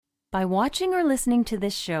By watching or listening to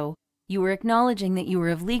this show, you are acknowledging that you are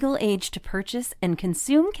of legal age to purchase and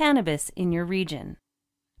consume cannabis in your region.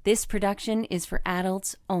 This production is for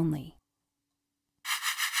adults only.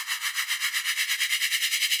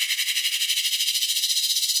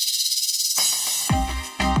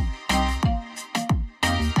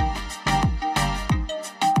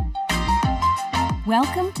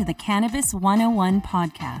 Welcome to the Cannabis 101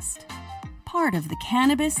 podcast, part of the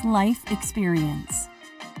Cannabis Life Experience.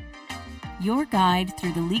 Your guide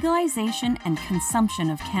through the legalization and consumption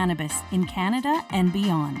of cannabis in Canada and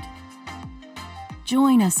beyond.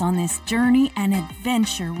 Join us on this journey and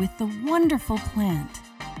adventure with the wonderful plant.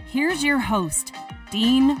 Here's your host,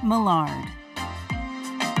 Dean Millard.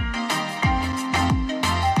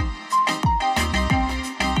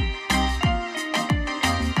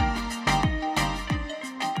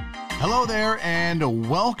 Hello there, and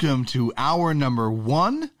welcome to hour number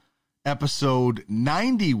 1, episode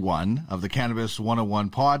 91 of the Cannabis 101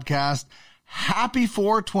 podcast. Happy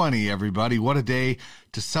 420, everybody. What a day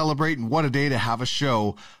to celebrate and what a day to have a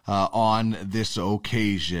show on this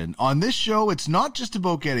occasion. On this show, it's not just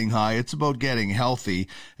about getting high, it's about getting healthy.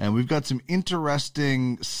 And we've got some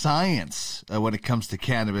interesting science when it comes to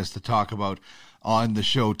cannabis to talk about on the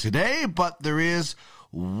show today. But there is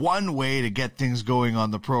one way to get things going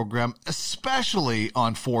on the program, especially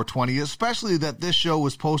on 420, especially that this show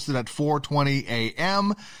was posted at 4:20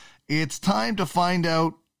 a.m. It's time to find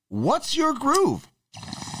out what's your groove.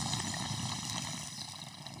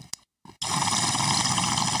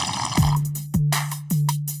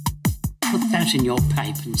 Put that in your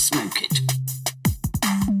pipe and smoke it.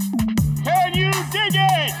 Can you dig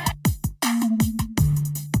it?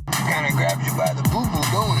 Kinda grabs you by the boo-boo,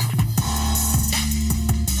 don't it?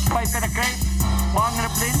 Pipe in a crate, long in a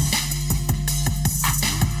blend.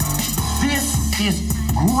 This is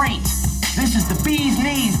great. This is the bee's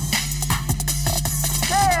knees.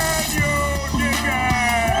 Can you dig it?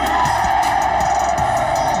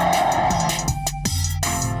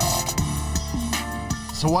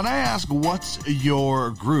 So when I ask what's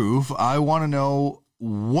your groove, I want to know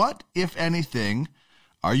what, if anything,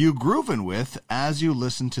 are you grooving with as you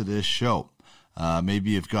listen to this show?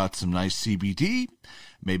 Maybe you've got some nice CBD.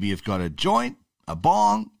 Maybe you've got a joint, a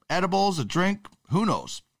bong, edibles, a drink. Who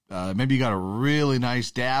knows? Maybe you got a really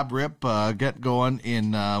nice dab rip. Get going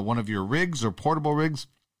in one of your rigs or portable rigs.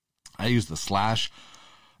 I use the Slash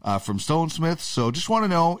from Stonesmith. So just want to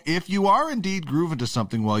know if you are indeed grooving to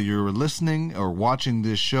something while you're listening or watching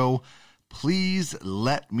this show. Please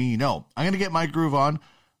let me know. I'm going to get my groove on.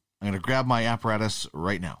 I'm going to grab my apparatus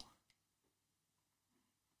right now.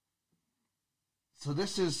 So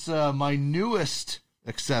this is my newest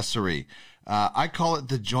accessory. I call it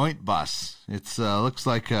the joint bus. It's looks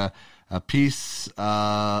like a peace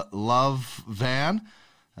love van,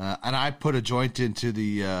 and I put a joint into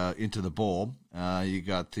the bowl. You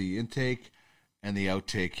got the intake and the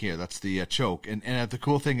outtake here. That's the choke, and the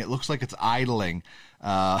cool thing, it looks like it's idling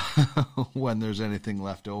when there's anything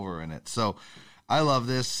left over in it. So I love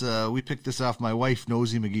this. We picked this off. My wife,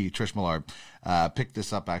 Nosy McGee, Trish Millard, picked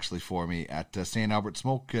this up actually for me at St. Albert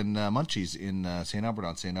Smoke and Munchies in St. Albert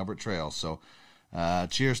on St. Albert Trail. So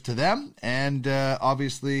cheers to them and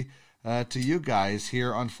obviously to you guys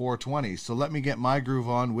here on 420. So let me get my groove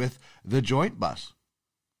on with the joint bus.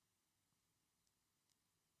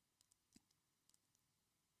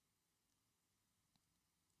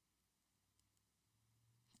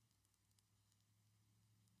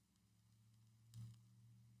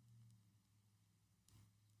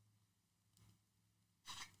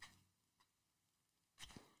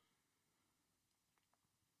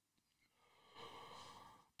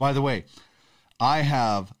 By the way, I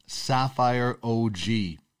have Sapphire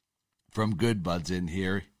OG from Good Buds in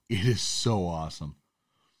here. It is so awesome.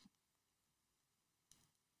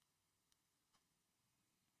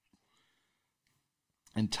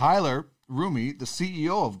 And Tyler Rumi, the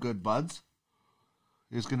CEO of Good Buds,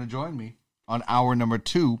 is going to join me on hour number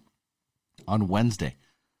 2 on Wednesday.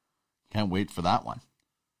 Can't wait for that one.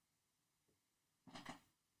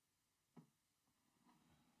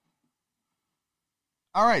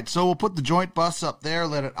 All right, so we'll put the joint bus up there,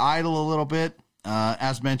 let it idle a little bit.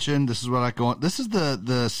 As mentioned, this is what I go. This is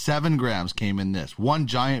the 7 grams came in this one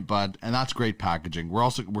giant bud, and that's great packaging. We're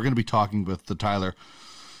going to be talking with the Tyler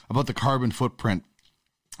about the carbon footprint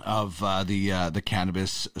of the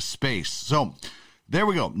cannabis space. So there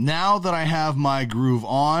we go. Now that I have my groove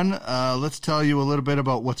on, let's tell you a little bit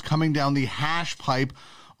about what's coming down the hash pipe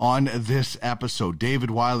on this episode. David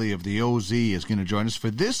Wiley of the OZ is going to join us for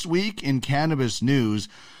This Week in Cannabis News.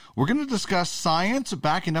 We're going to discuss science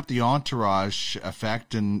backing up the entourage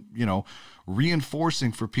effect and,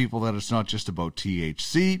 reinforcing for people that it's not just about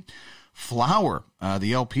THC. Flower,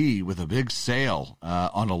 the LP, with a big sale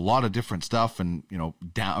on a lot of different stuff and,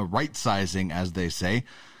 right sizing, as they say.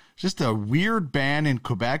 Just a weird ban in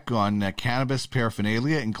Quebec on cannabis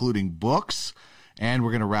paraphernalia, including books. And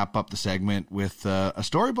we're going to wrap up the segment with a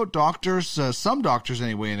story about doctors, some doctors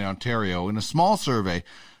anyway, in Ontario, in a small survey.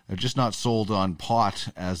 They're just not sold on pot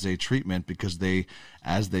as a treatment because they,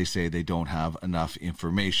 as they say, they don't have enough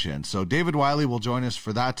information. So David Wiley will join us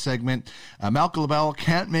for that segment. Malka LaBelle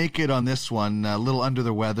can't make it on this one, a little under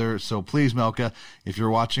the weather. So please, Malka, if you're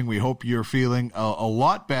watching, we hope you're feeling a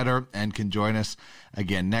lot better and can join us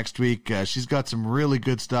again next week. She's got some really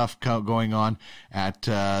good stuff going on at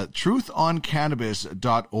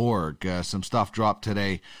truthoncannabis.org. Some stuff dropped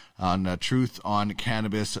today on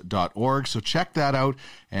truthoncannabis.org. So check that out,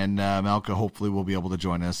 and Malka hopefully will be able to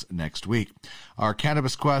join us next week. Our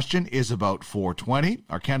cannabis question is about 420.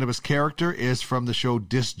 Our cannabis character is from the show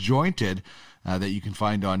Disjointed that you can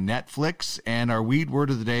find on Netflix. And our weed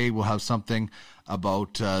word of the day will have something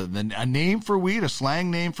about a name for weed, a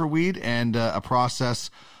slang name for weed, and a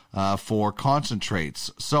process for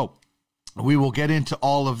concentrates. So we will get into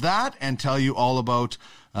all of that and tell you all about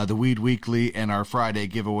the Weed Weekly and our Friday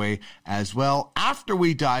giveaway as well after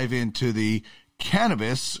we dive into the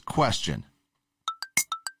cannabis question.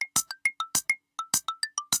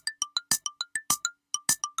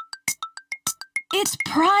 It's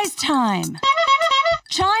prize time.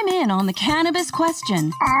 Chime in on the cannabis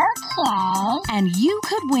question. Okay. And you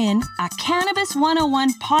could win a Cannabis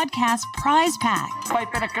 101 podcast prize pack.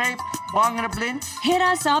 Pipe in a crepe, bong in a blint. Hit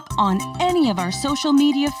us up on any of our social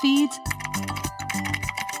media feeds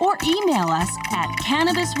or email us at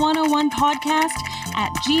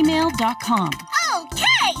cannabis101podcast@gmail.com.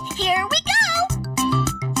 Okay, here we go.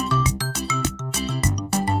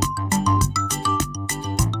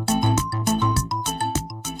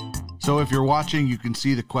 So if you're watching, you can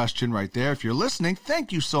see the question right there. If you're listening,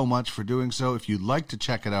 thank you so much for doing so. If you'd like to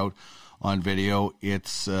check it out on video,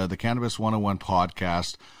 it's the Cannabis 101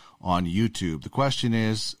 podcast on YouTube. The question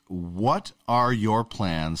is, what are your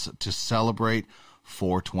plans to celebrate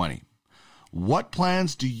 420? What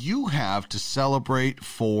plans do you have to celebrate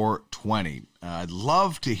 420? I'd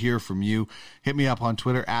love to hear from you. Hit me up on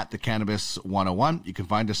Twitter at the Cannabis 101. You can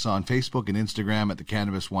find us on Facebook and Instagram at the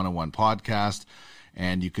Cannabis 101 podcast.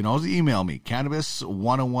 And you can also email me,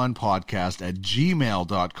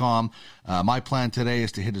 cannabis101podcast@gmail.com. My plan today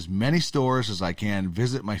is to hit as many stores as I can,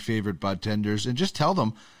 visit my favorite bud tenders, and just tell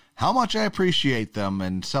them how much I appreciate them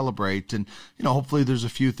and celebrate. And, hopefully there's a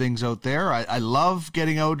few things out there. I love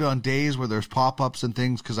getting out on days where there's pop-ups and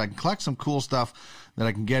things because I can collect some cool stuff that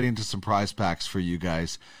I can get into some prize packs for you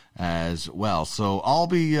guys as well. So I'll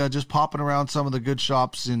be just popping around some of the good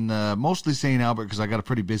shops in mostly St. Albert because I got a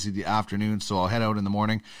pretty busy afternoon. So I'll head out in the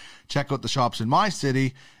morning, check out the shops in my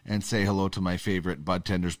city, and say hello to my favorite bud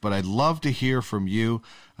tenders. But I'd love to hear from you.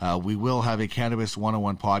 We will have a Cannabis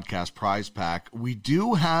 101 podcast prize pack. We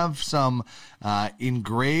do have some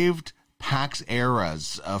engraved PAX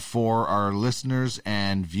eras for our listeners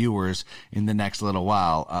and viewers in the next little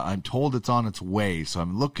while. I'm told it's on its way, so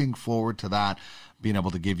I'm looking forward to that, being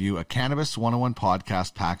able to give you a Cannabis 101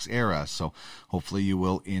 podcast PAX era. So hopefully you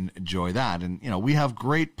will enjoy that. And, we have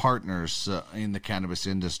great partners in the cannabis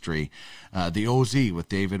industry. The OZ with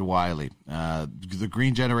David Wiley, the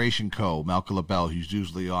Green Generation Co., Malka LaBelle, who's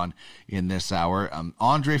usually on in this hour.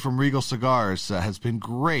 Andre from Regal Cigars has been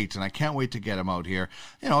great, and I can't wait to get him out here.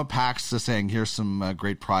 PAX saying, here's some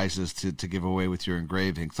great prizes to give away with your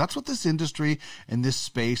engravings. That's what this industry and this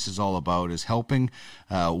space is all about, is helping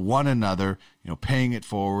one another, paying it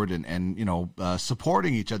forward and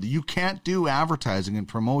supporting each other. You can't do advertising and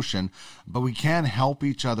promotion, but we can help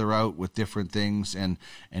each other out with different things and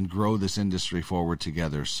grow this industry forward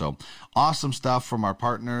together. So awesome stuff from our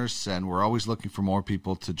partners, and we're always looking for more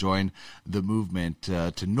people to join the movement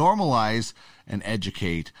to normalize and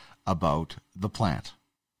educate about the plant.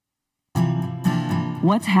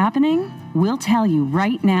 What's happening? We'll tell you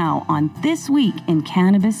right now on This Week in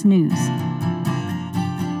Cannabis News.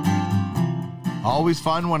 Always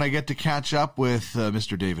fun when I get to catch up with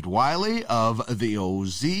Mr. David Wiley of the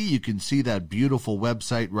OZ. You can see that beautiful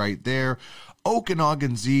website right there,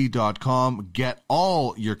 OkanaganZ.com. Get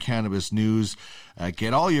all your cannabis news.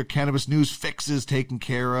 Get all your cannabis news fixes taken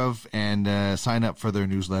care of, and sign up for their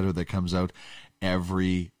newsletter that comes out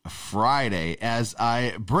every Friday, as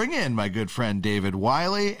I bring in my good friend David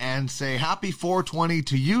Wiley and say happy 420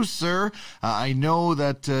 to you, sir. I know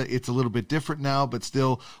that it's a little bit different now, but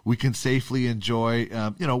still we can safely enjoy,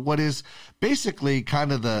 what is basically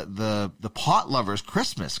kind of the pot lovers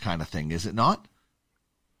Christmas kind of thing, is it not?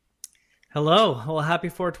 Hello. Well, happy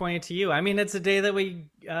 420 to you. I mean, it's a day that we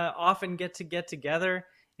often get together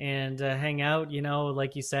and hang out.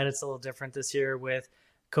 Like you said, it's a little different this year with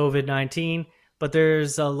COVID-19, but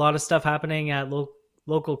there's a lot of stuff happening at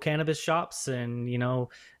local cannabis shops and,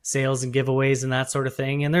 sales and giveaways and that sort of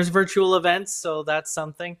thing. And there's virtual events, so that's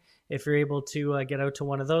something if you're able to get out to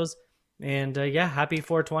one of those. And happy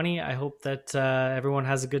 420. I hope that everyone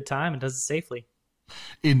has a good time and does it safely.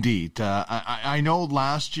 Indeed. I know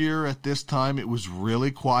last year at this time it was really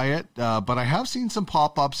quiet, but I have seen some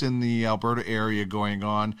pop-ups in the Alberta area going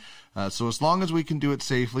on. So as long as we can do it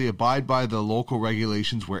safely, abide by the local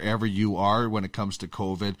regulations wherever you are when it comes to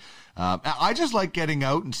COVID. I just like getting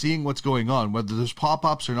out and seeing what's going on, whether there's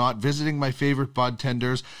pop-ups or not, visiting my favorite bud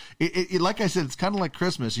tenders. Like I said, it's kind of like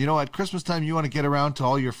Christmas. At Christmas time, you want to get around to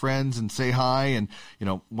all your friends and say hi. And,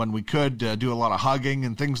 when we could do a lot of hugging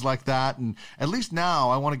and things like that. And at least now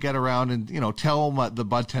I want to get around and, tell the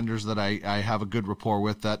bud tenders that I have a good rapport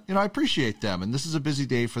with that, I appreciate them. And this is a busy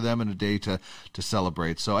day for them and a day to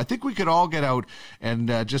celebrate. So I think we could all get out and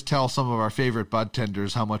just tell some of our favorite bud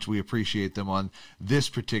tenders how much we appreciate them on this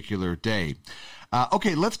particular day.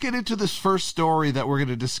 Okay, let's get into this first story that we're going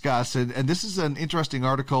to discuss, and this is an interesting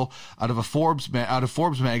article out of Forbes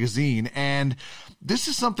magazine, and this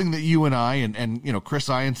is something that you and I and Chris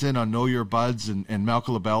Ianson on Know Your Buds and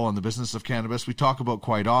Malcolm LaBelle on the Business of Cannabis, we talk about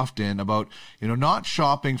quite often about not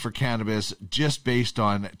shopping for cannabis just based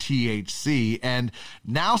on THC, and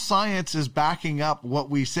now science is backing up what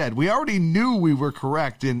we said. We already knew we were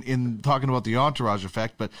correct in talking about the entourage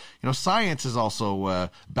effect, but science is also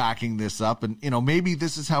backing this up, and maybe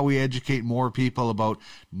this is how we educate more people about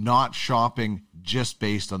not shopping just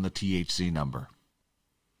based on the THC number.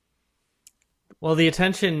 Well, the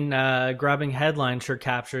attention-grabbing headline sure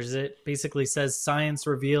captures it. Basically says, science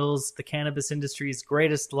reveals the cannabis industry's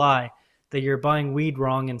greatest lie, that you're buying weed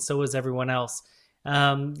wrong and so is everyone else.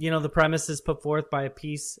 The premise is put forth by a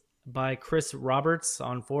piece by Chris Roberts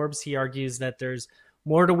on Forbes. He argues that there's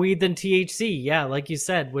more to weed than THC. Yeah, like you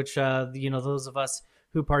said, which, those of us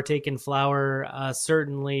who partake in flower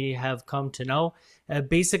certainly have come to know.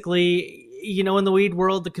 Basically, in the weed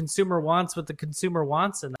world, the consumer wants what the consumer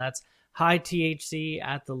wants, and that's high THC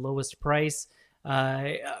at the lowest price.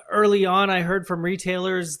 Early on, I heard from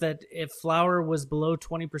retailers that if flower was below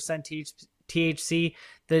 20% THC,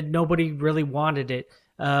 that nobody really wanted it,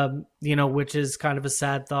 which is kind of a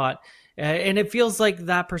sad thought. And it feels like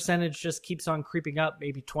that percentage just keeps on creeping up,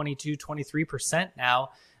 maybe 22, 23% now.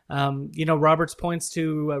 Roberts points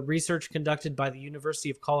to research conducted by the University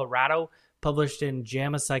of Colorado, published in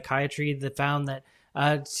JAMA Psychiatry, that found that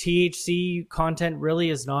THC content really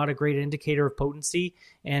is not a great indicator of potency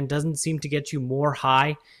and doesn't seem to get you more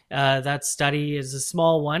high. That study is a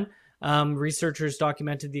small one. Researchers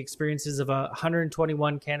documented the experiences of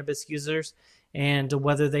 121 cannabis users, and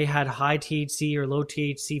whether they had high THC or low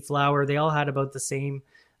THC flower, they all had about the same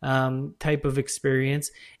type of experience.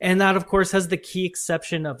 And that, of course, has the key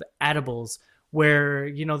exception of edibles, where,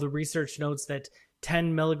 the research notes that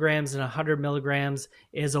 10 milligrams and 100 milligrams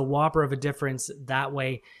is a whopper of a difference that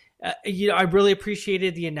way. I really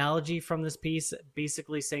appreciated the analogy from this piece,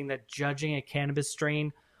 basically saying that judging a cannabis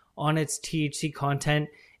strain on its THC content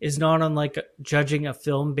is not unlike judging a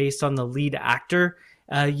film based on the lead actor.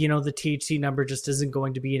 The THC number just isn't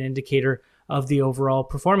going to be an indicator of the overall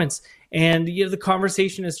performance. And the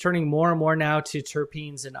conversation is turning more and more now to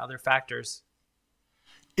terpenes and other factors.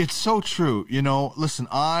 It's so true. Listen,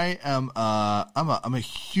 I'm a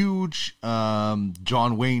huge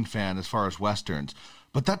John Wayne fan as far as Westerns,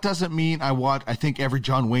 but that doesn't mean I think every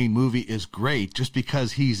John Wayne movie is great just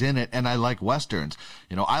because he's in it and I like Westerns.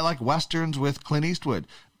 I like Westerns with Clint Eastwood.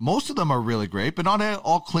 Most of them are really great, but not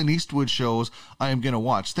all Clint Eastwood shows I am going to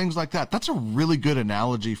watch. Things like that. That's a really good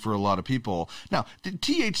analogy for a lot of people. Now, the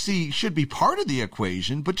THC should be part of the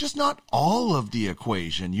equation, but just not all of the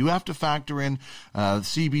equation. You have to factor in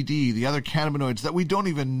CBD, the other cannabinoids that we don't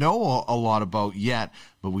even know a lot about yet,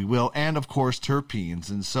 but we will, and of course terpenes.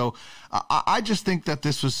 And so I just think that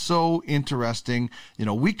this was so interesting.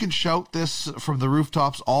 We can shout this from the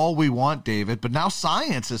rooftops all we want, David, but now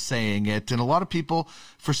science is saying it, and a lot of people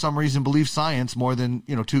for some reason believe science more than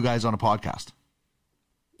two guys on a podcast.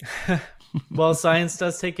 Well, science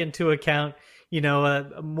does take into account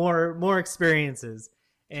more experiences,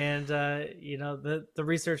 and the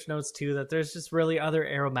research notes too that there's just really other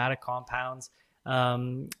aromatic compounds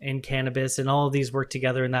in cannabis, and all of these work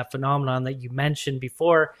together in that phenomenon that you mentioned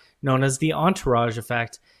before, known as the entourage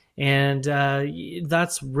effect. And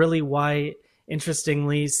that's really why,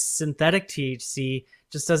 interestingly, synthetic THC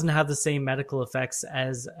just doesn't have the same medical effects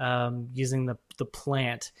as using the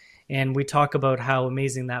plant. And we talk about how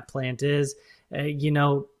amazing that plant is.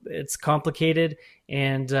 It's complicated,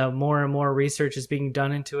 and more and more research is being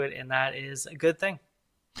done into it, and that is a good thing.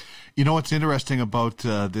 What's interesting about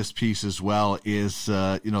this piece as well is,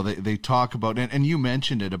 they talk about, and you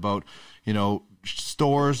mentioned it about,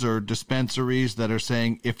 stores or dispensaries that are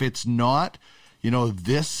saying if it's not,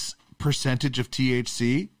 this percentage of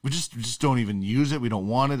THC, we just don't even use it. We don't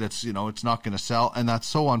want it. It's, it's not going to sell. And that's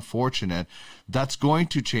so unfortunate. That's going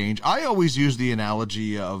to change. I always use the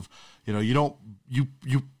analogy of,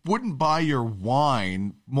 you wouldn't buy your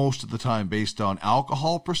wine most of the time based on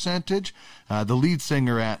alcohol percentage. The lead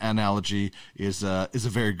singer analogy is a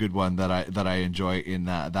very good one that I enjoy in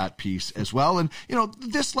that piece as well. And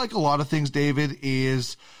this, like a lot of things, David,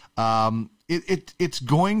 is it's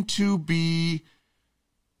going to be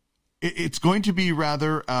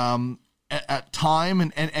rather at time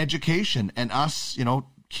and education, and us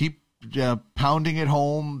keep pounding it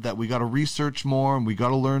home that we got to research more and we got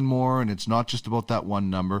to learn more, and it's not just about that one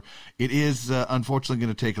number. It is unfortunately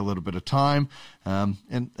going to take a little bit of time,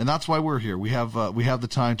 and that's why we're here. We have the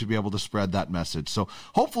time to be able to spread that message. So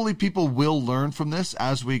hopefully people will learn from this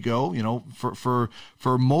as we go. For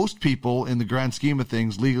most people, in the grand scheme of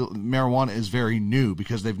things, legal marijuana is very new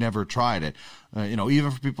because they've never tried it. Even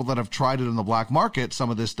for people that have tried it in the black market, some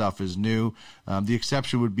of this stuff is new. The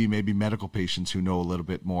exception would be maybe medical patients who know a little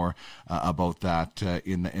bit more about that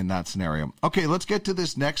in that scenario. Okay, let's get to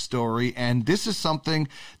this next story. And this is something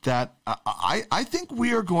that I think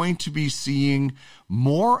we are going to be seeing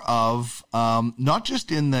more of, not just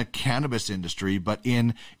in the cannabis industry, but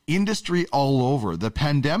in industry all over. The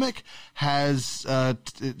pandemic has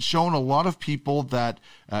shown a lot of people that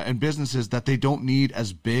and businesses that they don't need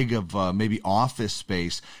as big of maybe office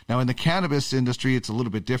space. Now, in the cannabis industry, it's a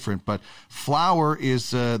little bit different, but flower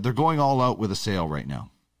is they're going all out with a sale right now.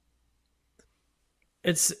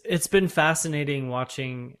 It's been fascinating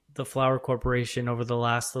watching the Flower Corporation over the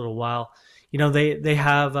last little while. They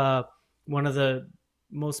have one of the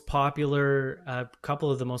most popular, couple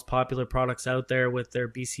of the most popular products out there with their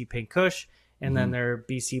BC Pink Kush and then their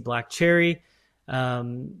BC Black Cherry.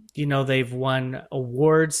 They've won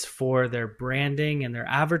awards for their branding and their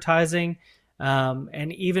advertising.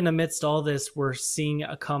 And even amidst all this, we're seeing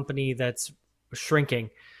a company that's shrinking.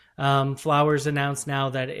 Flowers announced now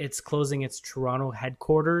that it's closing its Toronto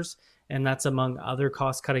headquarters, and that's among other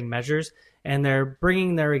cost-cutting measures. And they're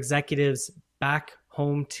bringing their executives back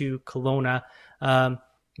home to Kelowna.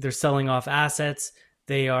 They're selling off assets.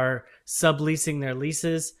 They are subleasing their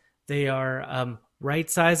leases. They are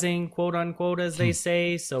right-sizing, quote unquote, as they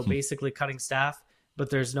say. So basically cutting staff,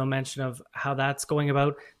 but there's no mention of how that's going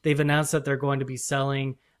about. They've announced that they're going to be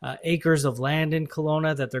selling acres of land in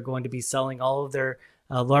Kelowna, that they're going to be selling all of their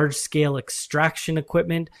large-scale extraction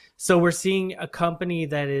equipment. So we're seeing a company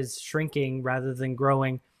that is shrinking rather than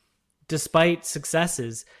growing, despite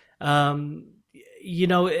successes.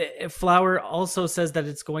 Flower also says that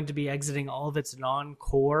it's going to be exiting all of its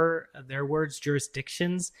non-core, their words,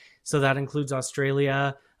 jurisdictions. So that includes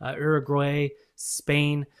Australia, Uruguay,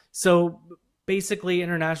 Spain. So basically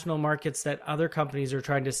international markets that other companies are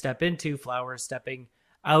trying to step into, Flower is stepping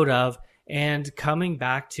out of and coming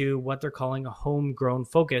back to what they're calling a homegrown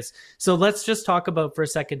focus. So let's just talk about for a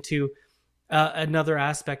second too, another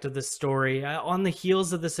aspect of this story. On the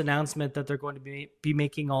heels of this announcement that they're going to be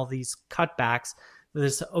making all these cutbacks,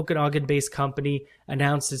 this Okanagan-based company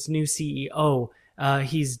announced its new CEO.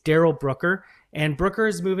 He's Daryl Brooker, and Brooker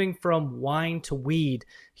is moving from wine to weed.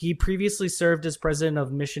 He previously served as president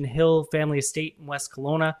of Mission Hill Family Estate in West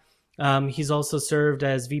Kelowna. He's also served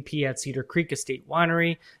as VP at Cedar Creek Estate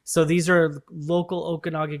Winery. So these are local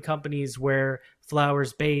Okanagan companies where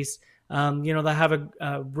Flower's based. They have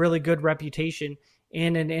a really good reputation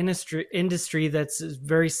in an industry that's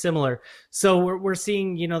very similar. So we're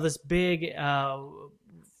seeing, this big,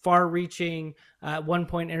 far-reaching, at one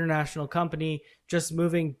point international company just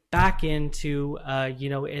moving back into,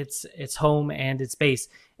 its home and its base.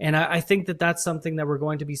 And I think that that's something that we're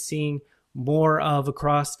going to be seeing more of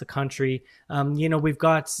across the country. We've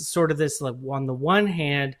got sort of this, like, on the one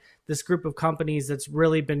hand, this group of companies that's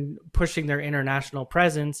really been pushing their international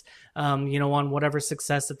presence, on whatever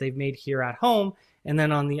success that they've made here at home. And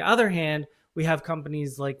then on the other hand, we have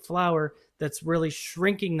companies like Flower that's really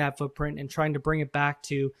shrinking that footprint and trying to bring it back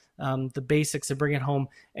to the basics and bring it home.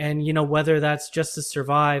 And, whether that's just to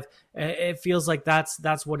survive, it feels like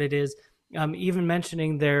that's what it is. Even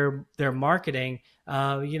mentioning their marketing,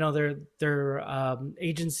 their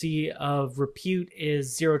agency of repute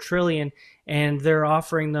is 0 trillion, and they're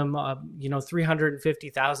offering them,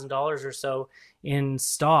 $350,000 or so in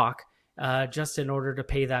stock. just in order to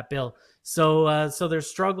pay that bill. So there's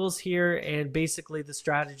struggles here, and basically the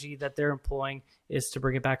strategy that they're employing is to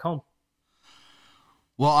bring it back home.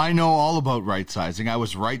 Well, I know all about right sizing. I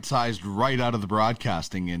was right sized right out of the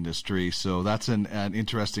broadcasting industry, so that's an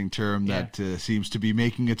interesting term that seems to be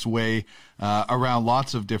making its way around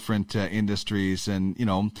lots of different industries. And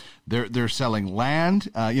they're selling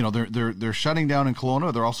land. They're shutting down in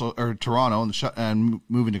Kelowna. They're also Toronto and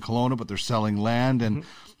moving to Kelowna, but they're selling land. And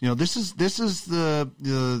this is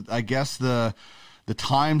the I guess the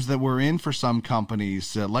times that we're in for some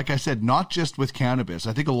companies. Like I said, not just with cannabis.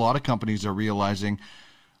 I think a lot of companies are realizing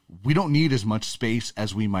we don't need as much space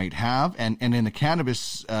as we might have. And in the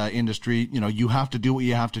cannabis industry, you have to do what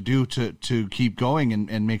you have to do to keep going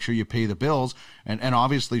and make sure you pay the bills. And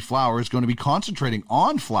obviously flower is going to be concentrating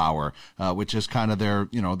on flower, which is kind of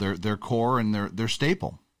their core and their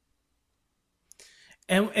staple.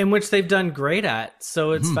 And which they've done great at.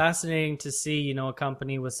 So it's fascinating to see, a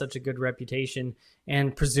company with such a good reputation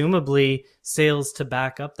and presumably sales to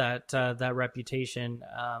back up that reputation,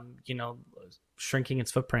 shrinking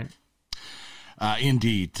its footprint.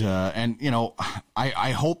 Indeed. And,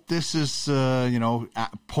 I hope this is,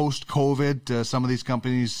 post-COVID, some of these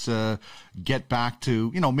companies get back to,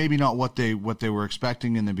 maybe not what they were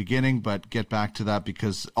expecting in the beginning, but get back to that,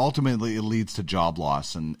 because ultimately it leads to job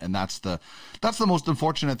loss. And that's the most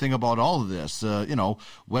unfortunate thing about all of this.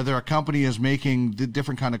 Whether a company is making the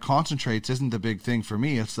different kind of concentrates isn't the big thing for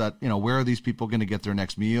me. It's that, where are these people going to get their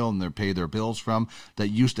next meal and pay their bills from that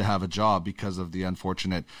used to have a job because of the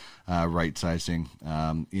unfortunate right sizing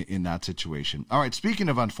in that situation. All right, speaking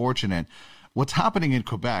of unfortunate, what's happening in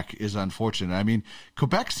Quebec is unfortunate. I mean,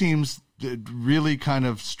 Quebec seems really kind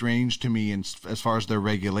of strange to me as far as their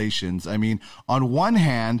regulations. I mean, on one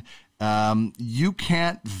hand, you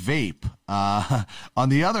can't vape. On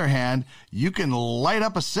the other hand, you can light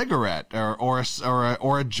up a cigarette or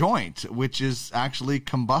a joint, which is actually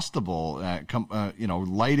combustible.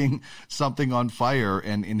 Lighting something on fire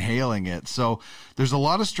and inhaling it. So there's a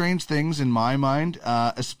lot of strange things in my mind,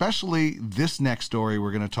 especially this next story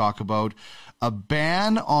we're going to talk about: a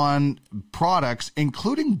ban on products,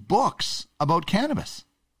 including books about cannabis.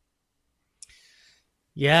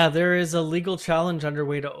 Yeah, there is a legal challenge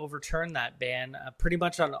underway to overturn that ban, pretty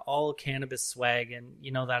much on all cannabis swag. And,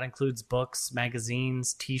 that includes books,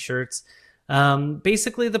 magazines, T-shirts.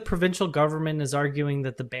 Basically, the provincial government is arguing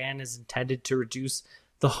that the ban is intended to reduce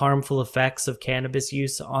the harmful effects of cannabis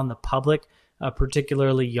use on the public,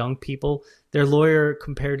 particularly young people. Their lawyer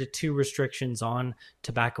compared it to restrictions on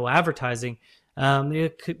tobacco advertising.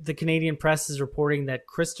 The Canadian press is reporting that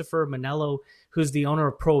Christopher Manello, who's the owner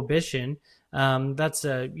of Prohibition, that's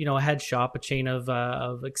a head shop, a chain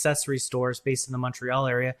of accessory stores based in the Montreal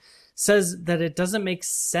area, says that it doesn't make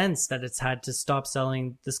sense that it's had to stop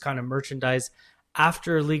selling this kind of merchandise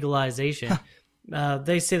after legalization.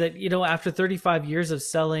 They say that, after 35 years of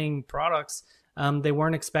selling products, they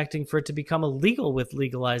weren't expecting for it to become illegal with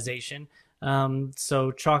legalization.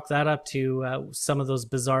 So chalk that up to some of those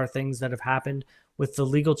bizarre things that have happened with the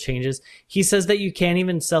legal changes. He says that you can't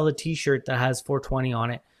even sell a T-shirt that has 420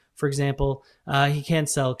 on it. For example, he can't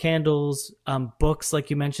sell candles, books, like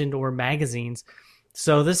you mentioned, or magazines.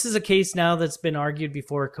 So this is a case now that's been argued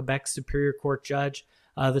before a Quebec Superior Court judge.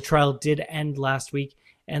 The trial did end last week,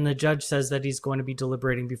 and the judge says that he's going to be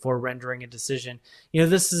deliberating before rendering a decision.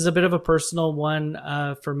 This is a bit of a personal one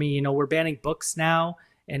for me. We're banning books now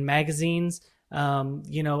and magazines.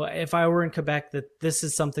 If I were in Quebec, that this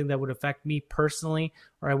is something that would affect me personally,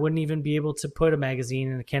 or I wouldn't even be able to put a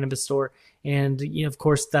magazine in a cannabis store. And, of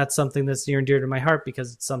course, that's something that's near and dear to my heart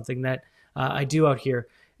because it's something that I do out here.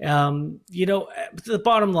 The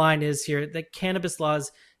bottom line is here that cannabis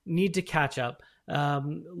laws need to catch up.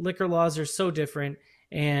 Liquor laws are so different.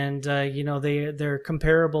 And, they're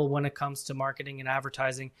comparable when it comes to marketing and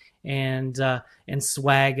advertising and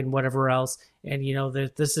swag and whatever else. And,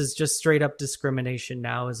 this is just straight up discrimination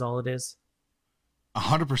now is all it is.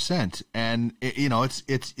 100%. And,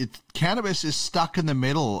 it's cannabis is stuck in the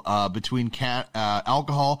middle between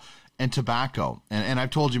alcohol and tobacco. And I've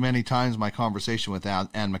told you many times my conversation with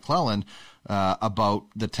Anne McClellan about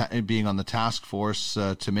being on the task force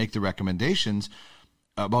to make the recommendations,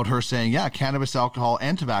 about her saying, cannabis, alcohol,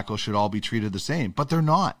 and tobacco should all be treated the same, but they're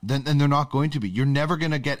not. And they're not going to be. You're never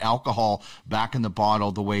going to get alcohol back in the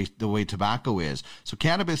bottle the way tobacco is. So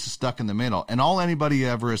cannabis is stuck in the middle. And all anybody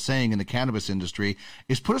ever is saying in the cannabis industry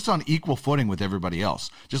is put us on equal footing with everybody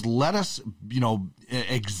else. Just let us,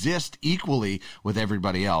 exist equally with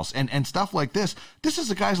everybody else. And stuff like this. This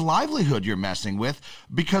is a guy's livelihood you're messing with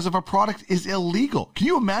because of a product is illegal. Can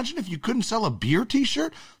you imagine if you couldn't sell a beer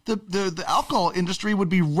T-shirt? The alcohol industry would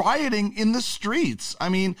be rioting in the streets. I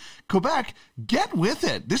mean, Quebec, get with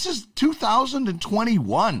it. This is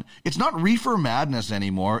 2021. It's not reefer madness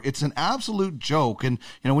anymore. It's an absolute joke. And,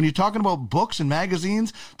 when you're talking about books and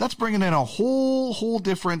magazines, that's bringing in a whole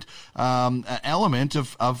different element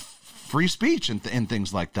of free speech and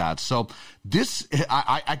things like that. So this,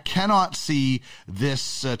 I cannot see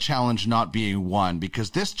this challenge not being won, because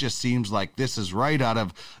this just seems like this is right out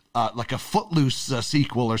of like a Footloose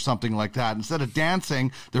sequel or something like that. Instead of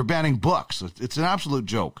dancing, they're banning books. It's an absolute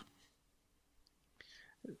joke.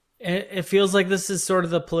 It feels like this is sort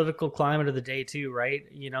of the political climate of the day too, right?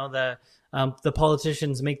 The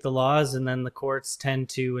politicians make the laws, and then the courts tend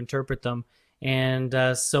to interpret them. And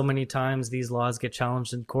so many times these laws get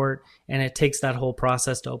challenged in court, and it takes that whole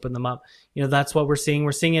process to open them up. That's what we're seeing.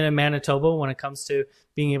 We're seeing it in Manitoba when it comes to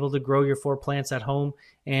being able to grow your 4 plants at home.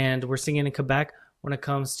 And we're seeing it in Quebec when it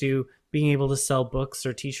comes to being able to sell books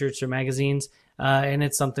or T-shirts or magazines. And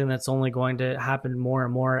it's something that's only going to happen more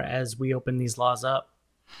and more as we open these laws up.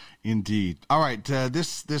 Indeed. All right.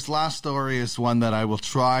 This last story is one that I will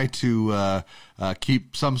try to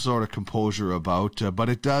keep some sort of composure about, but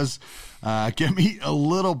it does get me a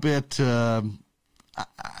little bit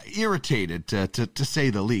irritated, to say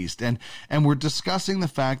the least. And we're discussing the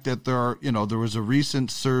fact that there was a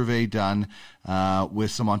recent survey done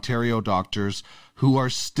with some Ontario doctors who are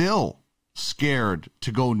still scared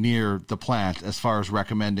to go near the plant as far as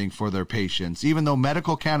recommending for their patients, even though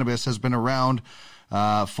medical cannabis has been around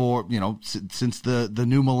for, since the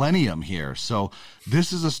new millennium here. So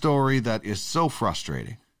this is a story that is so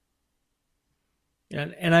frustrating.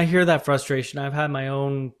 And I hear that frustration. I've had my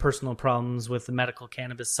own personal problems with the medical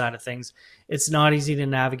cannabis side of things. It's not easy to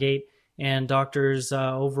navigate, and doctors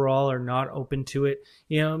overall are not open to it.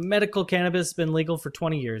 Medical cannabis has been legal for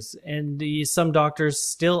 20 years, and some doctors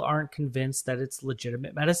still aren't convinced that it's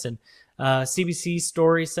legitimate medicine. CBC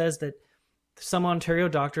story says that some Ontario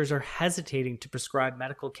doctors are hesitating to prescribe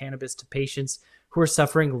medical cannabis to patients who are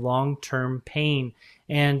suffering long-term pain.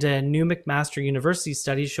 And a new McMaster University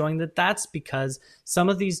study showing that that's because some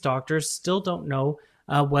of these doctors still don't know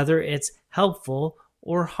whether it's helpful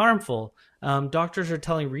or harmful. Doctors are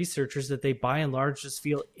telling researchers that they, by and large, just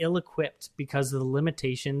feel ill-equipped because of the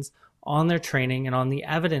limitations on their training and on the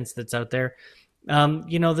evidence that's out there.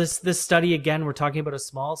 This study, again, we're talking about a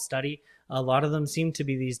small study. A lot of them seem to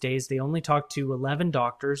be these days. They only talked to 11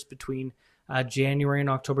 doctors between January and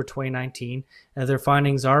October 2019. Their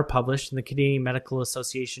findings are published in the Canadian Medical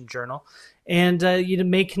Association Journal. And the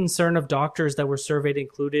main concern of doctors that were surveyed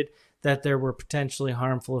included that there were potentially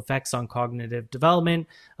harmful effects on cognitive development,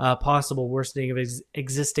 possible worsening of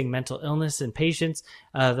existing mental illness in patients,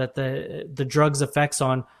 that the drug's effects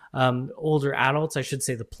on older adults, I should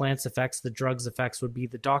say the plant's effects, the drug's effects would be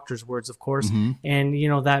the doctor's words, of course. Mm-hmm.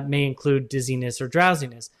 And, that may include dizziness or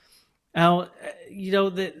drowsiness. Now,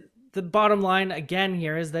 the bottom line again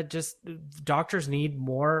here is that just doctors need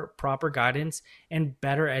more proper guidance and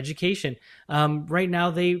better education. Right now,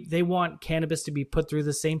 they want cannabis to be put through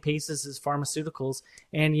the same paces as pharmaceuticals.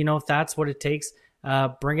 And, if that's what it takes,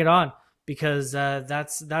 bring it on. Because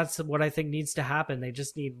that's what I think needs to happen. They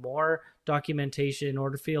just need more documentation in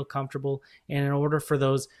order to feel comfortable, and in order for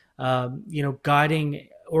those guiding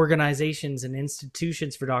organizations and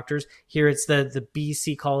institutions for doctors. Here it's the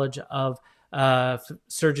BC College of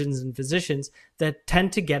Surgeons and Physicians that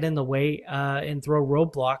tend to get in the way and throw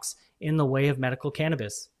roadblocks in the way of medical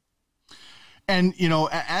cannabis. And,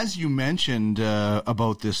 as you mentioned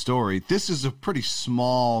about this story, this is a pretty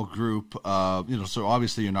small group, so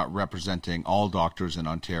obviously you're not representing all doctors in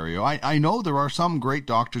Ontario. I know there are some great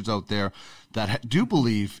doctors out there that do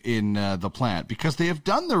believe in the plant because they have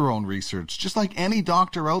done their own research, just like any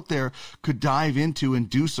doctor out there could dive into and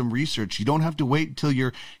do some research. You don't have to wait until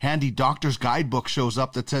your handy doctor's guidebook shows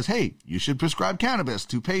up that says, hey, you should prescribe cannabis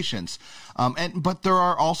to patients. But there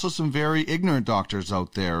are also some very ignorant doctors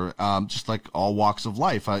out there, just like all walks of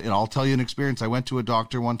life. I'll tell you an experience. I went to a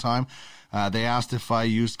doctor one time. They asked if I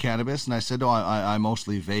used cannabis, and I said, I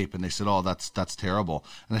mostly vape. And they said, that's terrible.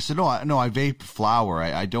 And I said, no, I vape flower.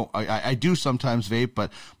 I do sometimes vape,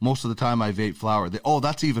 but most of the time I vape flower.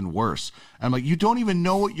 That's even worse. And I'm like, you don't even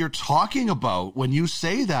know what you're talking about when you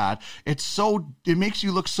say that. It makes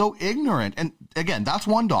you look so ignorant. And again, that's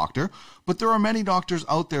one doctor, but there are many doctors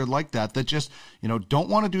out there like that just, don't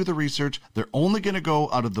want to do the research. They're only going to go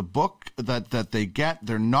out of the book that they get.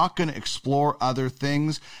 They're not going to explore other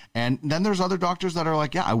things. And then there's other doctors that are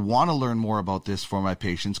like, yeah, I want to learn more about this for my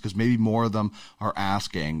patients because maybe more of them are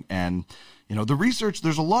asking. And, the research,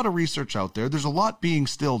 there's a lot of research out there. There's a lot being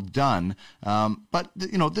still done. But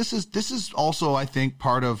this is also, I think,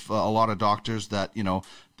 part of a lot of doctors that,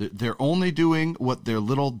 they're only doing what their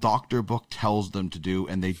little doctor book tells them to do,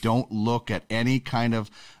 and they don't look at any kind of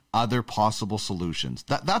other possible solutions.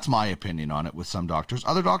 That's my opinion on it with some doctors.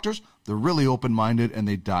 Other doctors, they're really open-minded and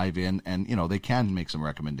they dive in and, they can make some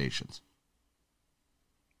recommendations.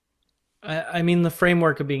 I mean, the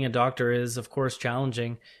framework of being a doctor is, of course,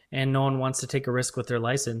 challenging, and no one wants to take a risk with their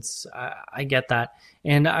license. I get that.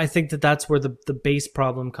 And I think that that's where the base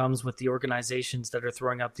problem comes with the organizations that are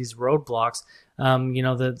throwing up these roadblocks.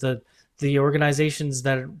 The organizations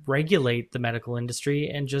that regulate the medical industry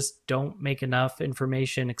and just don't make enough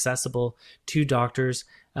information accessible to doctors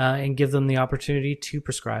and give them the opportunity to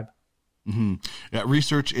prescribe. Mm-hmm. Yeah,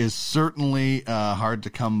 research is certainly hard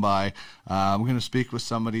to come by. We're going to speak with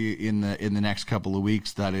somebody in the next couple of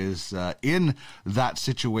weeks that is in that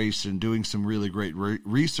situation, doing some really great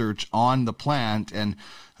research on the plant, and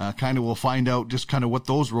kind of we'll find out just kind of what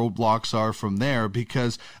those roadblocks are from there.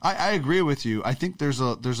 Because I agree with you. I think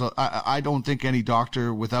I don't think any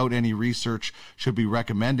doctor without any research should be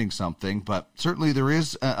recommending something, but certainly there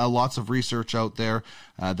is lots of research out there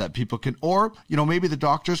that people can, or maybe the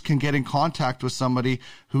doctors can get in contact with somebody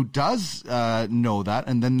who does know that,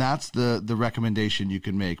 and then that's the recommendation you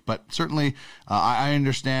can make. But certainly, I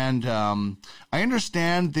understand. I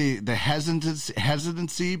understand the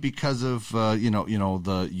hesitancy because of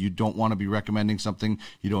you don't want to be recommending something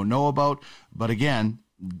you don't know about. But again,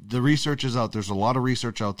 the research is out. There's a lot of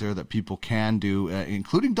research out there that people can do,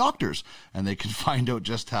 including doctors, and they can find out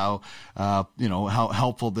just how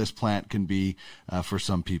helpful this plant can be for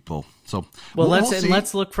some people. So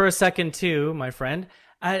let's look for a second too, my friend,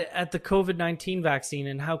 at the COVID-19 vaccine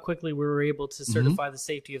and how quickly we were able to certify the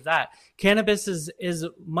safety of that. Cannabis is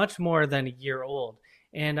much more than a year old,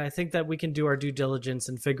 and I think that we can do our due diligence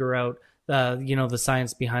and figure out the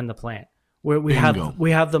science behind the plant. We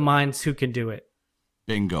have the minds who can do it.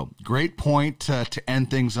 Bingo. Great point to end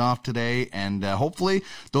things off today. And hopefully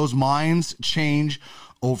those minds change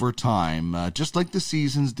over time, just like the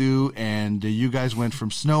seasons do. And you guys went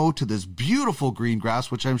from snow to this beautiful green grass,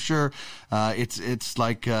 which I'm sure it's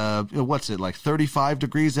like, what's it, like 35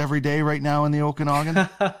 degrees every day right now in the Okanagan?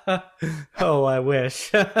 Oh, I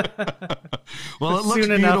wish. Well, it looks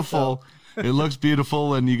beautiful. It looks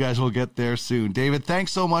beautiful, and you guys will get there soon. David,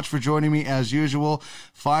 thanks so much for joining me as usual.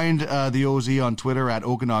 Find the OZ on Twitter at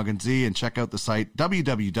OkanaganZ and check out the site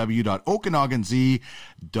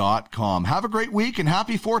www.okanaganz.com. Have a great week and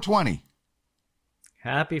happy 420.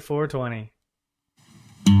 Happy 420.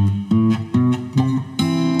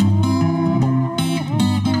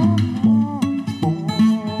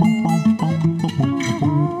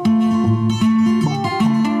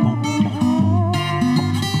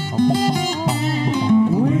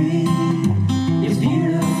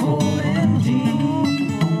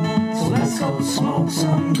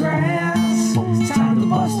 Some grass. It's time to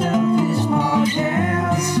bust out this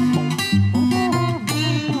podcast.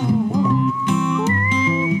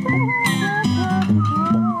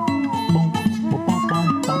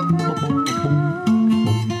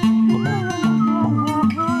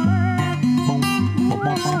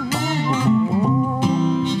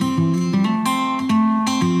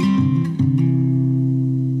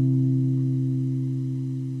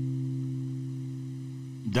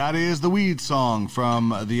 That is the Weed Song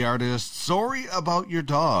from the artist Sorry About Your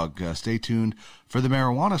Dog. Stay tuned for the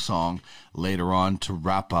Marijuana Song later on to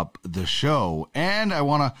wrap up the show. And I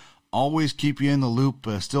want to always keep you in the loop.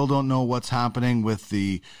 Still don't know what's happening with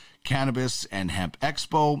the Cannabis and Hemp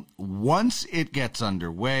Expo. Once it gets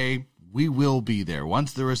underway, we will be there.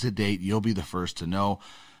 Once there is a date, you'll be the first to know.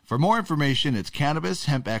 For more information, it's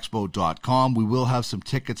CannabisHempExpo.com. We will have some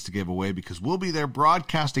tickets to give away because we'll be there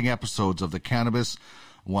broadcasting episodes of the Cannabis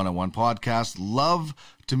 101 podcast. Love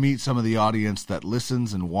to meet some of the audience that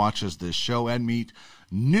listens and watches this show and meet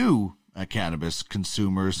new cannabis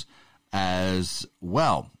consumers as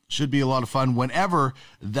well. Should be a lot of fun whenever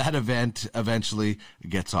that event eventually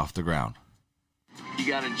gets off the ground. You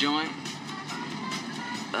got a joint?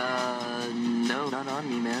 No, not on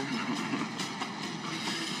me, man.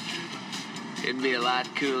 It'd be a lot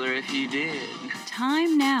cooler if you did.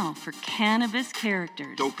 Time now for Cannabis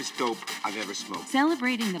Characters. Dopest dope I've ever smoked.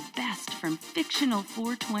 Celebrating the best from fictional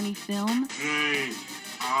 420 film. Hey,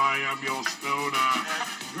 I am your stoner.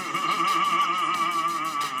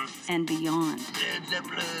 And beyond.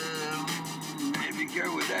 Heavy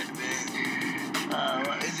girl with that, man.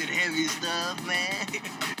 Is it heavy stuff, man?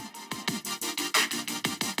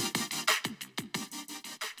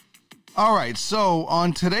 All right, so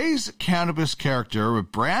on today's Cannabis Character, a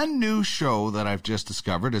brand new show that I've just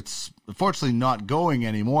discovered. It's unfortunately not going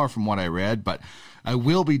anymore from what I read, but I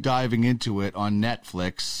will be diving into it on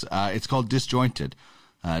Netflix. It's called Disjointed.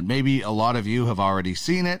 Maybe a lot of you have already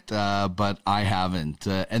seen it, but I haven't.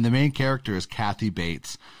 And the main character is Kathy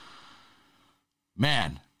Bates.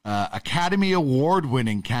 Man, Academy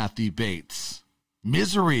Award-winning Kathy Bates.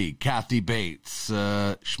 Misery, Kathy Bates,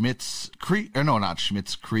 Schmitt's Creek, or no, not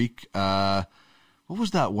Schmitt's Creek. What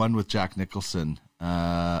was that one with Jack Nicholson?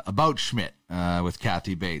 About Schmidt, with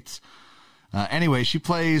Kathy Bates. Anyway, she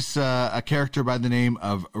plays a character by the name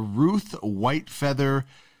of Ruth Whitefeather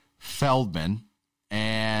Feldman,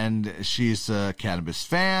 and she's a cannabis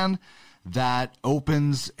fan that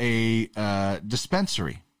opens a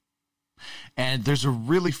dispensary. And there's a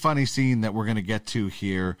really funny scene that we're going to get to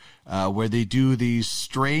here where they do these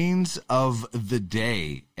strains of the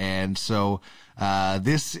day. And so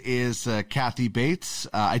this is Kathy Bates.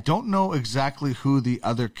 I don't know exactly who the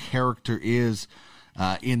other character is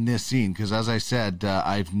in this scene because, as I said,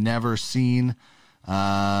 I've never seen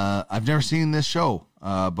this show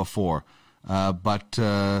before.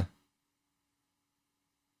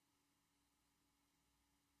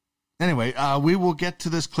 Anyway, we will get to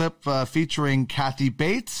this clip featuring Kathy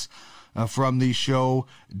Bates from the show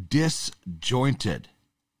Disjointed.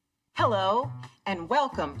 Hello, and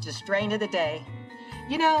welcome to Strain of the Day.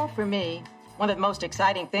 You know, for me, one of the most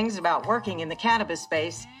exciting things about working in the cannabis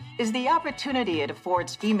space is the opportunity it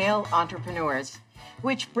affords female entrepreneurs.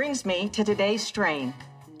 Which brings me to today's strain,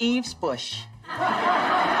 Eve's Bush.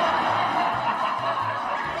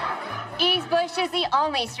 Eve's Bush is the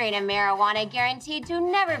only strain of marijuana guaranteed to have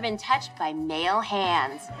never been touched by male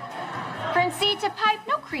hands. From seed to pipe,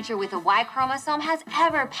 no creature with a Y chromosome has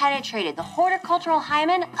ever penetrated the horticultural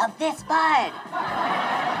hymen of this bud.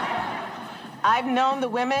 I've known the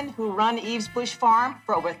women who run Eve's Bush Farm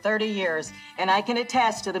for over 30 years, and I can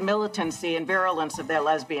attest to the militancy and virulence of their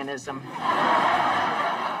lesbianism.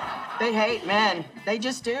 They hate men. They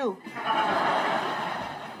just do.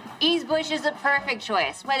 Eve's Bush is a perfect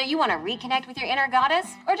choice, whether you want to reconnect with your inner goddess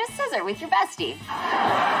or just scissor with your bestie.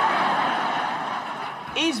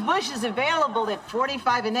 Eve's Bush is available at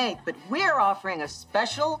 $45 an eighth, but we're offering a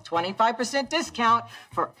special 25% discount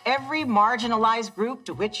for every marginalized group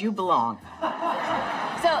to which you belong.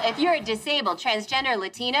 So if you're a disabled transgender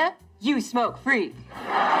Latina, you smoke free.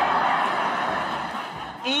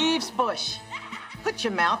 Eve's Bush. Put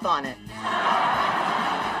your mouth on it.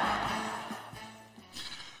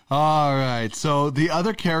 All right, so the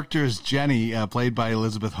other character is Jenny, played by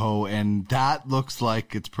Elizabeth Ho, and that looks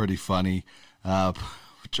like it's pretty funny.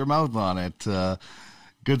 Put your mouth on it.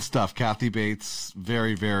 Good stuff. Kathy Bates,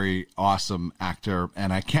 very, very awesome actor,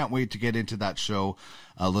 and I can't wait to get into that show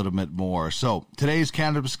a little bit more. So today's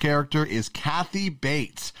Cannabis Character is Kathy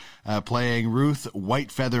Bates, playing Ruth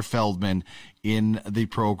Whitefeather Feldman in the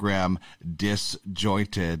program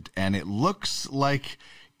Disjointed, and it looks like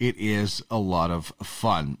it is a lot of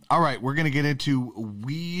fun. All right, we're going to get into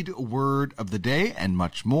Weed Word of the Day and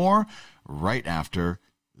much more right after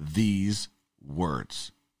these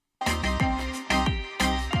words.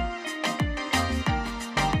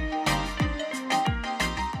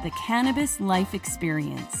 The Cannabis Life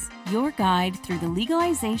Experience, your guide through the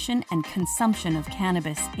legalization and consumption of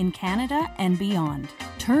cannabis in Canada and beyond.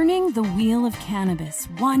 Turning the wheel of cannabis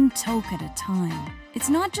one toke at a time. It's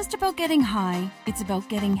not just about getting high, it's about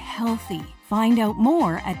getting healthy. Find out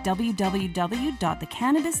more at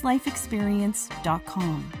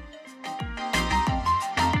www.thecannabislifeexperience.com.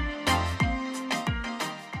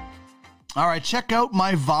 All right, check out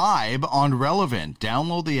my vibe on Relevant.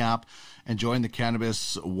 Download the app and join the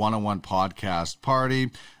Cannabis 101 podcast party.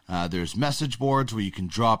 There's message boards where you can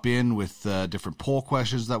drop in with different poll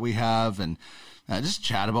questions that we have and just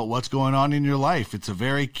chat about what's going on in your life. It's a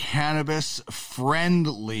very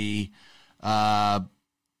cannabis-friendly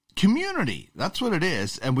community. That's what it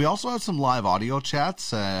is. And we also have some live audio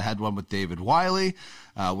chats. Had one with David Wiley.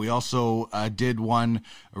 We also did one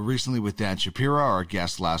recently with Dan Shapiro, our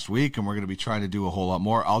guest last week, and we're going to be trying to do a whole lot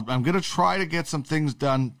more. I'm going to try to get some things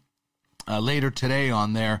done later today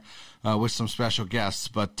on there with some special guests,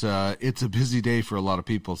 but it's a busy day for a lot of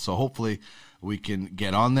people, so hopefully we can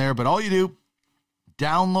get on there. But all you do,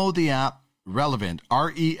 download the app, Relevant,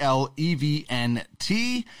 RELEVNT,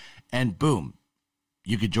 and boom,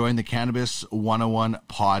 you could join the Cannabis 101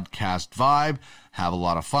 podcast vibe, have a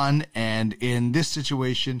lot of fun, and in this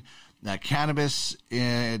situation, cannabis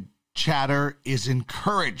chatter is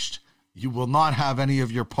encouraged. You will not have any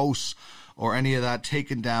of your posts or any of that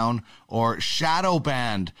taken down or shadow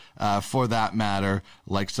banned for that matter,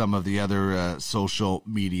 like some of the other social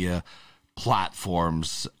media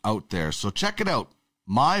platforms out there. So check it out.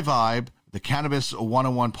 My vibe, the Cannabis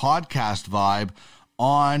 101 podcast vibe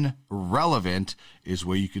on Relevant is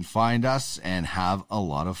where you can find us and have a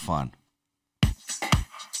lot of fun.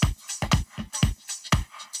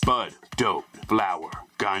 Bud, dope, flower,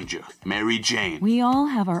 ganja, Mary Jane. We all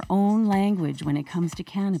have our own language when it comes to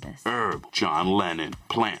cannabis. Herb, John Lennon,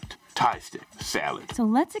 plant, Thai stick, salad. So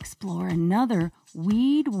let's explore another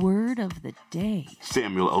weed word of the day.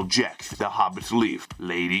 Samuel L. Jackson, The Hobbit's Leaf,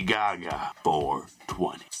 Lady Gaga,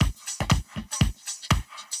 420.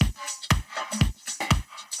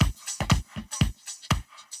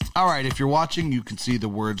 All right, if you're watching, you can see the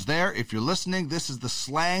words there. If you're listening, this is the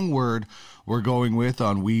slang word we're going with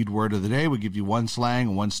on Weed Word of the Day. We give you one slang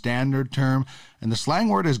and one standard term, and the slang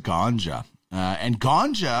word is ganja. And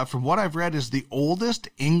ganja, from what I've read, is the oldest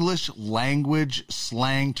English language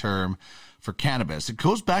slang term for cannabis. It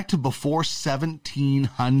goes back to before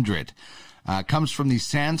 1700. Comes from the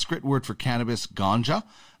Sanskrit word for cannabis, ganja,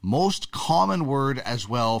 most common word as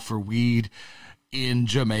well for weed in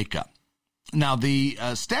Jamaica. Now, the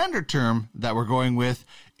standard term that we're going with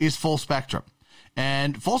is full spectrum.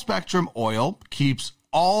 And full spectrum oil keeps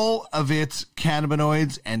all of its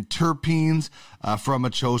cannabinoids and terpenes from a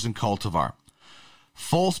chosen cultivar.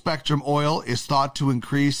 Full spectrum oil is thought to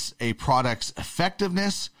increase a product's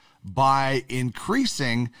effectiveness by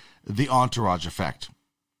increasing the entourage effect.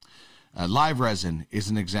 Live resin is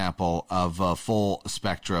an example of full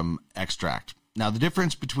spectrum extract. Now, the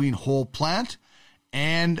difference between whole plant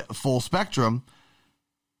and full spectrum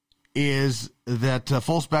is that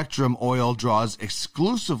full spectrum oil draws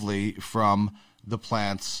exclusively from the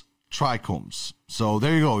plant's trichomes. So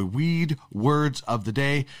there you go. Weed words of the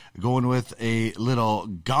day, going with a little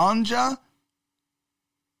ganja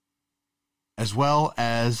as well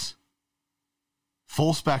as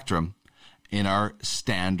full spectrum in our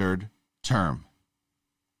standard term.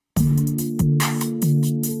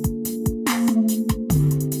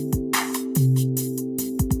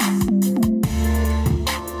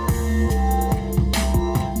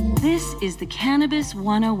 This is the Cannabis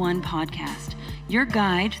 101 podcast, your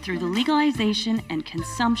guide through the legalization and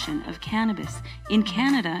consumption of cannabis in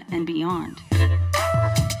Canada and beyond.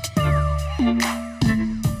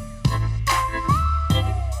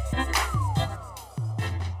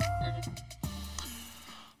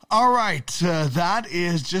 All right, that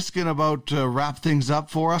is just going to about wrap things up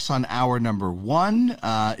for us on hour number 1.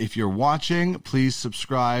 If you're watching, please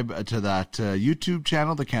subscribe to that YouTube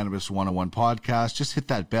channel, the Cannabis 101 podcast. Just hit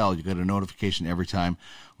that bell. You get a notification every time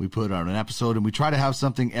we put out an episode, and we try to have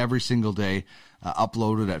something every single day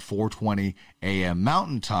uploaded at 4:20 a.m.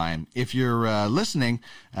 Mountain Time. If you're listening,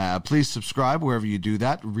 please subscribe wherever you do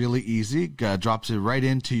that. Really easy. Drops it right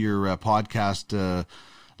into your podcast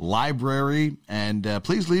library, and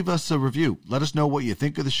please leave us a review. Let us know what you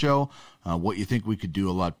think of the show, what you think we could do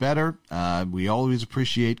a lot better. We always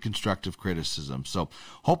appreciate constructive criticism. So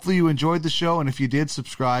hopefully you enjoyed the show, and if you did,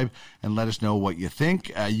 subscribe and let us know what you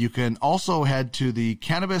think. You can also head to the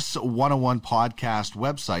Cannabis 101 podcast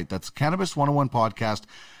website. That's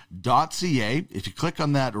cannabis101podcast.ca. If you click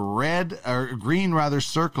on that green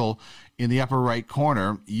circle in the upper right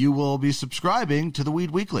corner, you will be subscribing to the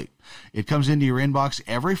Weed Weekly. It comes into your inbox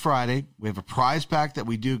every Friday. We have a prize pack that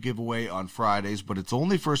we do give away on Fridays, but it's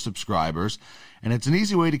only for subscribers, and it's an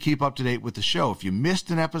easy way to keep up to date with the show. If you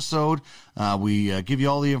missed an episode, we give you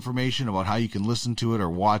all the information about how you can listen to it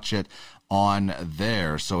or watch it on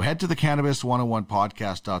there. So head to the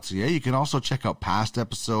cannabis101podcast.ca. You can also check out past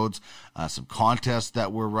episodes, some contests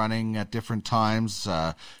that we're running at different times.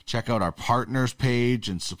 Check out our partners page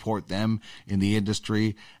and support them in the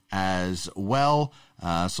industry as well.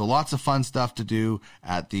 So lots of fun stuff to do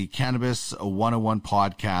at the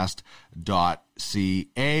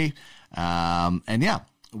cannabis101podcast.ca. And yeah,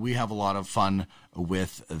 we have a lot of fun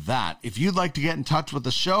with that. If you'd like to get in touch with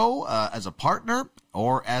the show as a partner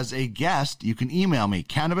or as a guest, you can email me,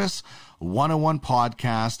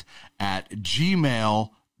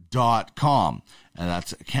 cannabis101podcast@gmail.com. And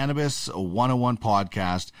that's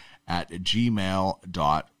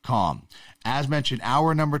cannabis101podcast@gmail.com. As mentioned,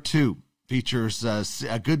 hour number 2 features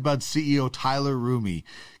Good Bud CEO Tyler Rumi.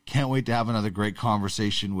 Can't wait to have another great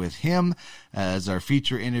conversation with him as our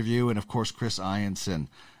feature interview. And, of course, Chris Ianson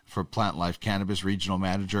for Plant Life Cannabis Regional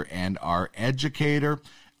Manager and our educator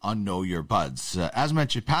on Know Your Buds. As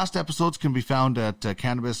mentioned, past episodes can be found at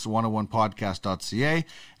cannabis101podcast.ca.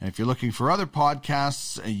 And if you're looking for other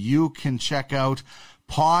podcasts, you can check out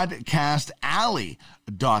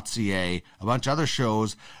podcastalley.ca, a bunch of other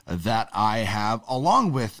shows that I have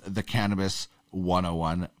along with the Cannabis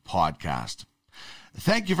 101 podcast.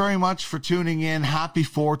 Thank you very much for tuning in. Happy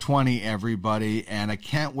 420, everybody. And I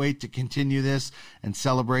can't wait to continue this and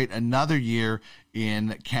celebrate another year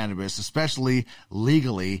in cannabis, especially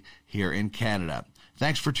legally here in Canada.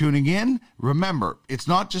 Thanks for tuning in. Remember, it's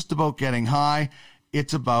not just about getting high,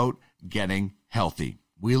 it's about getting healthy.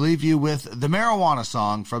 We leave you with the marijuana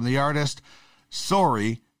song from the artist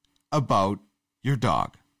Sorry About Your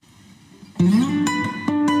Dog.